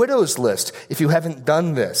be on the widow's list if you haven't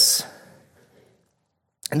done this.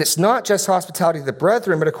 And it's not just hospitality to the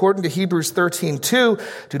brethren, but according to Hebrews 13:2,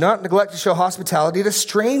 do not neglect to show hospitality to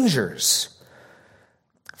strangers,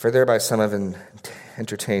 for thereby some have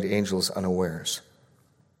entertained angels unawares.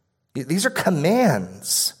 These are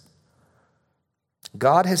commands.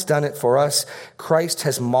 God has done it for us. Christ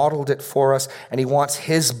has modeled it for us, and he wants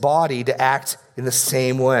his body to act in the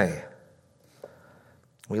same way.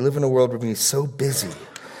 We live in a world where we're so busy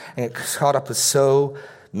and get caught up with so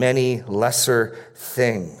many lesser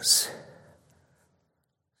things.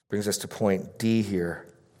 Brings us to point D here.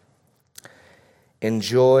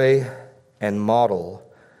 Enjoy and model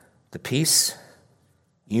the peace,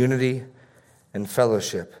 unity, and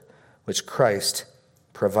fellowship which Christ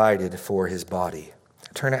provided for his body.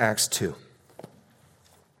 Turn to Acts 2.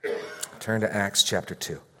 Turn to Acts chapter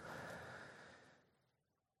 2.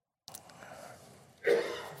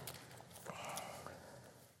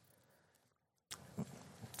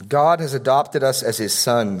 God has adopted us as his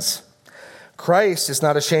sons. Christ is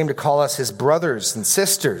not ashamed to call us his brothers and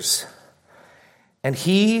sisters. And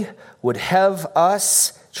he would have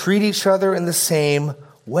us treat each other in the same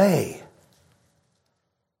way.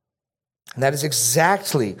 And that is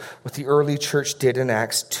exactly what the early church did in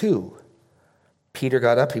Acts 2. Peter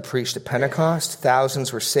got up, he preached at Pentecost,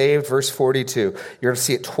 thousands were saved. Verse 42, you're going to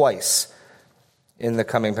see it twice in the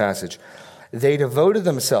coming passage. They devoted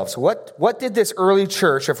themselves. What did this early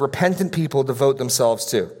church of repentant people devote themselves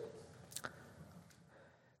to?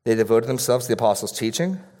 They devoted themselves to the apostles'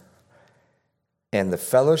 teaching and the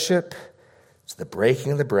fellowship, to the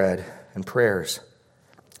breaking of the bread and prayers.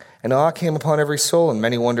 And awe came upon every soul, and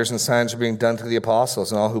many wonders and signs were being done through the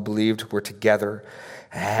apostles, and all who believed were together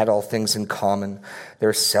and had all things in common. They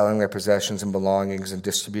were selling their possessions and belongings and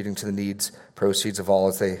distributing to the proceeds of all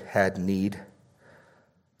as they had need.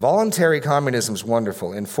 Voluntary communism is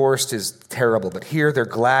wonderful. Enforced is terrible. But here they're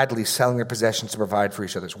gladly selling their possessions to provide for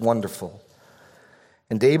each other. It's wonderful.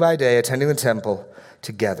 And day by day, attending the temple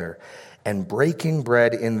together and breaking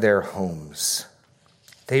bread in their homes,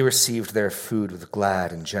 they received their food with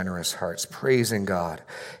glad and generous hearts, praising God,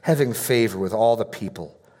 having favor with all the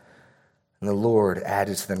people. And the Lord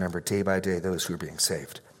added to their number day by day those who were being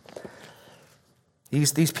saved.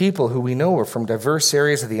 These people who we know are from diverse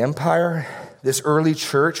areas of the empire, this early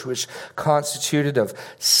church, which constituted of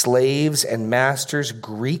slaves and masters,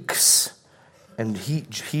 Greeks and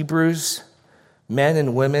Hebrews, men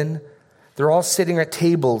and women, they're all sitting at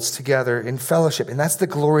tables together in fellowship. And that's the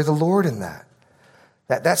glory of the Lord in that.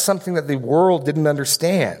 That's something that the world didn't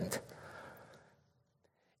understand.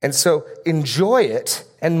 And so enjoy it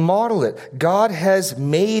and model it. God has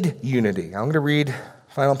made unity. I'm going to read,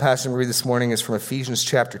 final passage I'm going to read this morning is from Ephesians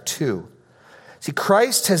chapter 2. See,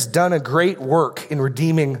 Christ has done a great work in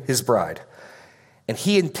redeeming his bride. And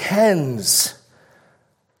he intends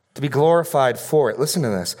to be glorified for it. Listen to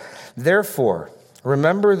this. Therefore,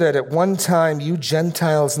 remember that at one time you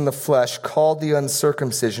Gentiles in the flesh called the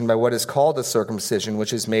uncircumcision by what is called the circumcision,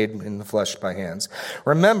 which is made in the flesh by hands.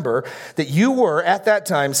 Remember that you were at that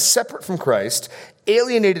time separate from Christ,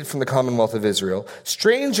 alienated from the commonwealth of Israel,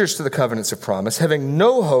 strangers to the covenants of promise, having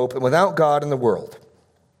no hope and without God in the world.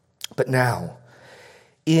 But now,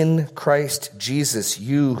 in Christ Jesus,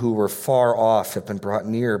 you who were far off have been brought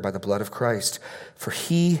near by the blood of Christ, for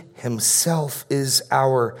he himself is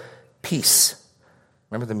our peace.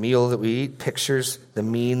 Remember the meal that we eat pictures the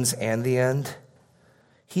means and the end?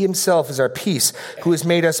 He himself is our peace, who has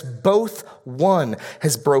made us both one,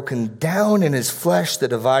 has broken down in his flesh the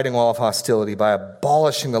dividing wall of hostility by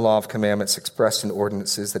abolishing the law of commandments expressed in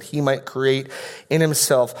ordinances, that he might create in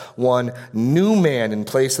himself one new man in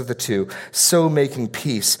place of the two, so making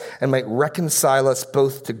peace, and might reconcile us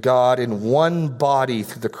both to God in one body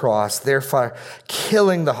through the cross, therefore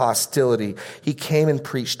killing the hostility. He came and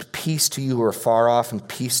preached peace to you who are far off and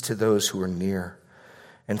peace to those who are near.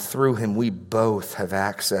 And through him we both have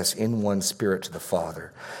access in one spirit to the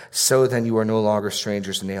Father. So then you are no longer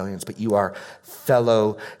strangers and aliens, but you are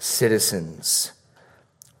fellow citizens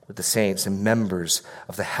with the saints and members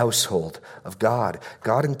of the household of God.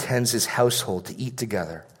 God intends his household to eat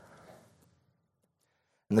together.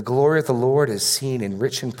 And the glory of the Lord is seen in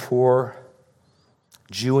rich and poor,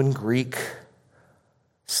 Jew and Greek,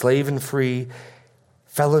 slave and free,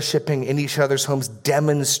 fellowshipping in each other's homes,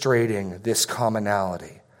 demonstrating this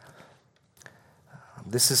commonality.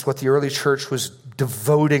 This is what the early church was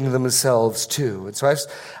devoting themselves to. And so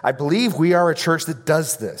I believe we are a church that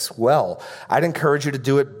does this well. I'd encourage you to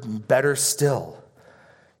do it better still.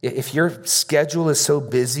 If your schedule is so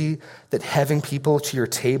busy that having people to your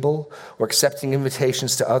table or accepting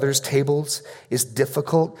invitations to others' tables is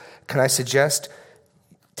difficult, can I suggest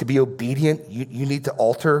to be obedient, you need to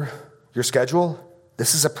alter your schedule?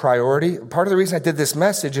 This is a priority. Part of the reason I did this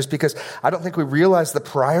message is because I don't think we realize the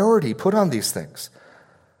priority put on these things.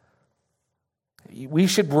 We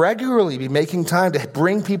should regularly be making time to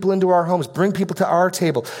bring people into our homes, bring people to our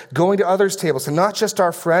table, going to others' tables, and not just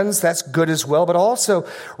our friends, that's good as well, but also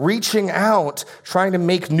reaching out, trying to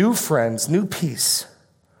make new friends, new peace.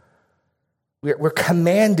 We're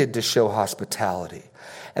commanded to show hospitality.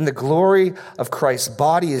 And the glory of Christ's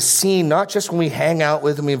body is seen not just when we hang out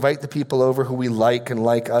with and we invite the people over who we like and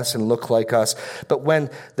like us and look like us, but when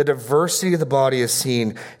the diversity of the body is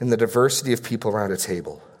seen in the diversity of people around a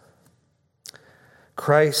table.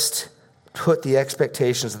 Christ put the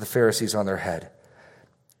expectations of the Pharisees on their head.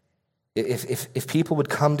 If people would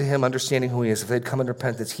come to him understanding who he is, if they'd come in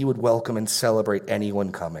repentance, he would welcome and celebrate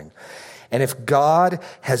anyone coming. And if God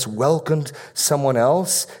has welcomed someone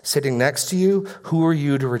else sitting next to you, who are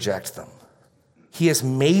you to reject them? He has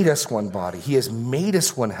made us one body. He has made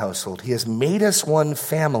us one household. He has made us one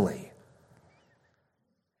family.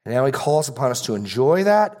 And now he calls upon us to enjoy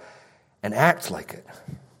that and act like it.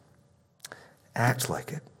 Act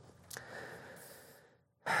like it.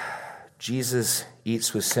 Jesus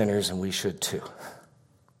eats with sinners, and we should too.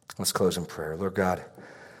 Let's close in prayer. Lord God,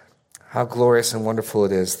 how glorious and wonderful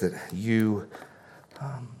it is that you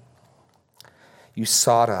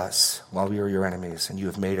sought us while we were your enemies, and you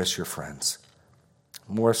have made us your friends.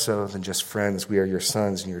 More so than just friends, we are your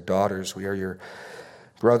sons and your daughters. We are your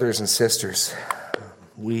brothers and sisters.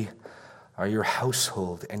 We are your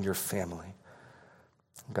household and your family.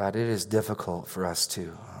 God, it is difficult for us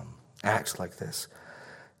to act like this.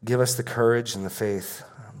 Give us the courage and the faith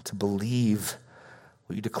to believe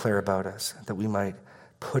what you declare about us, that we might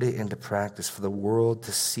put it into practice for the world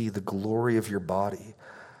to see the glory of your body,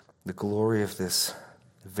 the glory of this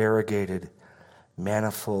variegated,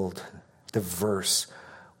 manifold, diverse,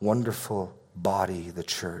 wonderful body, the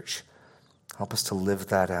church. Help us to live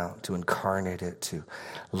that out, to incarnate it, to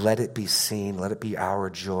let it be seen, let it be our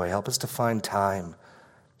joy. Help us to find time,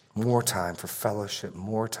 more time for fellowship,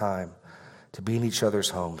 more time to be in each other's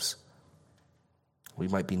homes. We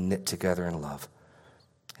might be knit together in love.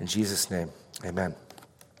 In Jesus' name, amen.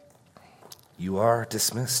 You are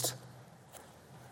dismissed.